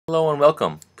Hello and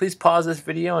welcome. Please pause this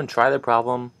video and try the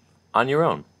problem on your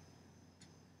own.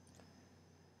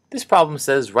 This problem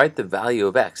says write the value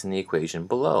of x in the equation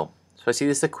below. So I see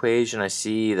this equation, I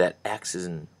see that x is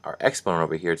in our exponent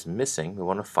over here, it's missing. We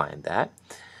want to find that.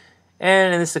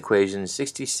 And in this equation,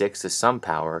 66 to some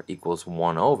power equals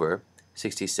 1 over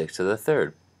 66 to the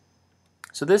third.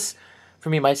 So this, for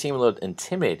me, might seem a little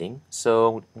intimidating,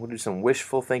 so we'll do some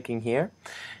wishful thinking here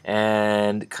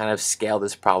and kind of scale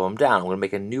this problem down. I'm going to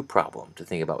make a new problem to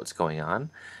think about what's going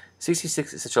on.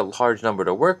 66 is such a large number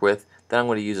to work with that I'm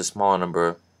going to use a smaller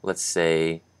number, let's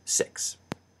say 6.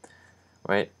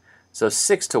 Right? So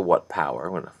 6 to what power?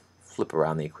 I'm going to flip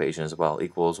around the equation as well,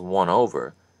 equals 1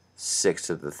 over 6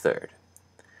 to the third.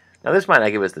 Now this might not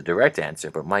give us the direct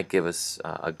answer, but might give us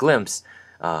a glimpse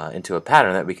into a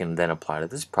pattern that we can then apply to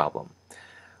this problem.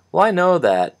 Well, I know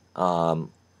that,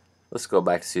 let's go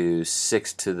back to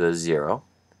 6 to the 0.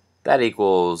 That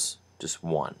equals just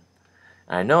 1.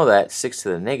 And I know that 6 to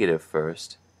the negative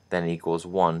first then equals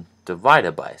 1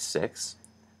 divided by 6.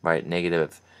 Right?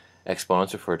 Negative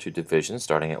exponents refer to division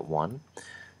starting at 1.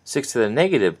 6 to the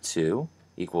negative 2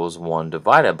 equals 1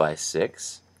 divided by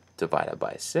 6 divided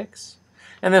by 6.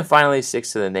 And then finally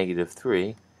 6 to the negative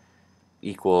 3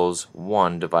 equals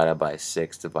 1 divided by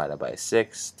 6 divided by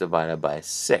 6 divided by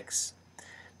 6.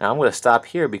 Now I'm going to stop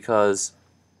here because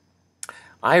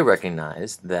I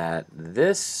recognize that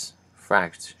this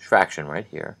fraction right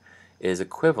here is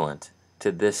equivalent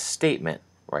to this statement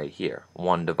right here,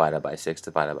 1 divided by 6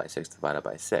 divided by 6 divided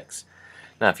by 6.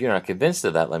 Now if you're not convinced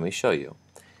of that, let me show you.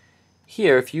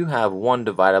 Here, if you have 1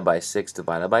 divided by 6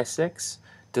 divided by 6,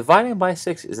 dividing by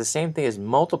 6 is the same thing as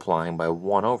multiplying by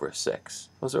 1 over 6.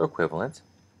 Those are equivalent.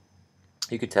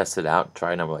 You could test it out.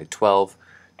 Try a number like 12.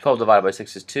 12 divided by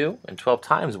 6 is 2, and 12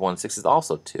 times 1, 6 is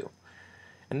also 2.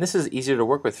 And this is easier to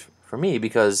work with for me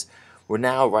because we're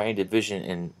now writing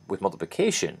division with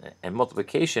multiplication, and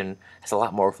multiplication has a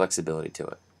lot more flexibility to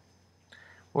it.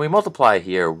 When we multiply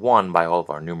here 1 by all of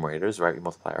our numerators, right, we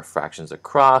multiply our fractions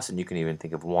across, and you can even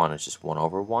think of 1 as just 1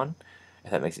 over 1,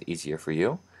 if that makes it easier for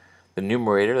you. The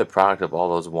numerator, the product of all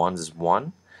those 1s is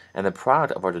 1, and the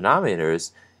product of our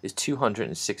denominators is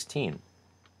 216.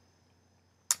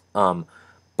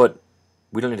 But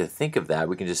we don't need to think of that.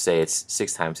 We can just say it's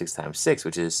 6 times 6 times 6,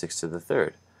 which is 6 to the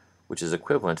third, which is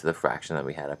equivalent to the fraction that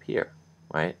we had up here,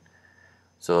 right?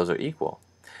 So those are equal.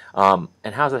 And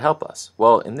how does it help us?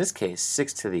 Well, in this case,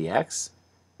 6 to the x,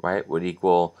 right, would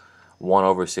equal 1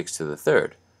 over 6 to the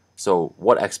third. So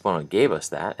what exponent gave us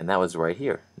that? And that was right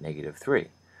here, negative 3.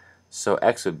 So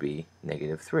x would be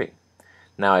negative 3.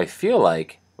 Now I feel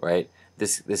like, right,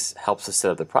 this helps us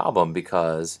set up the problem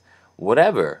because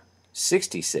whatever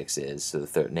 66 is to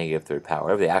the negative third power,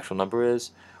 whatever the actual number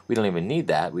is, we don't even need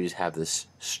that. We just have this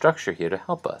structure here to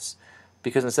help us.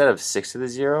 Because instead of 6 to the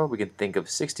 0, we can think of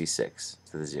 66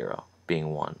 to the 0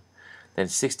 being 1. Then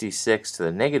 66 to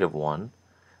the negative 1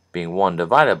 being 1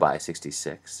 divided by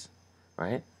 66,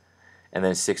 right? And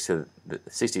then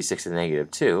 66 to the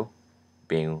negative 2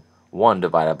 being 1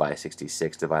 divided by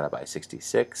 66 divided by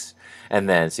 66, and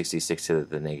then 66 to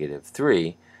the negative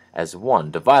 3 as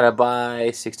 1 divided by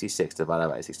 66 divided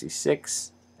by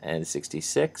 66 and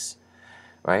 66,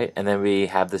 right? And then we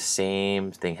have the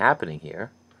same thing happening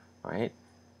here, right?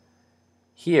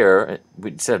 Here,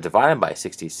 instead of dividing by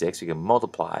 66, we can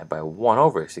multiply by 1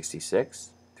 over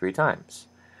 66 3 times.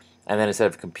 And then instead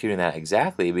of computing that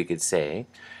exactly, we could say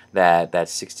that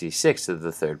that's 66 to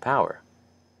the third power.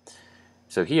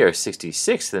 So here,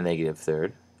 66 to the negative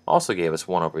third also gave us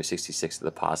 1 over 66 to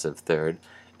the positive third,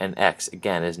 and x,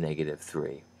 again, is negative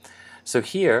 3. So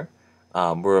here,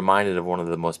 we're reminded of one of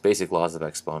the most basic laws of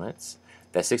exponents,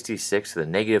 that 66 to the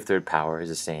negative third power is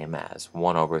the same as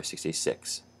 1 over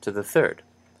 66 to the third.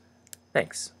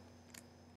 Thanks.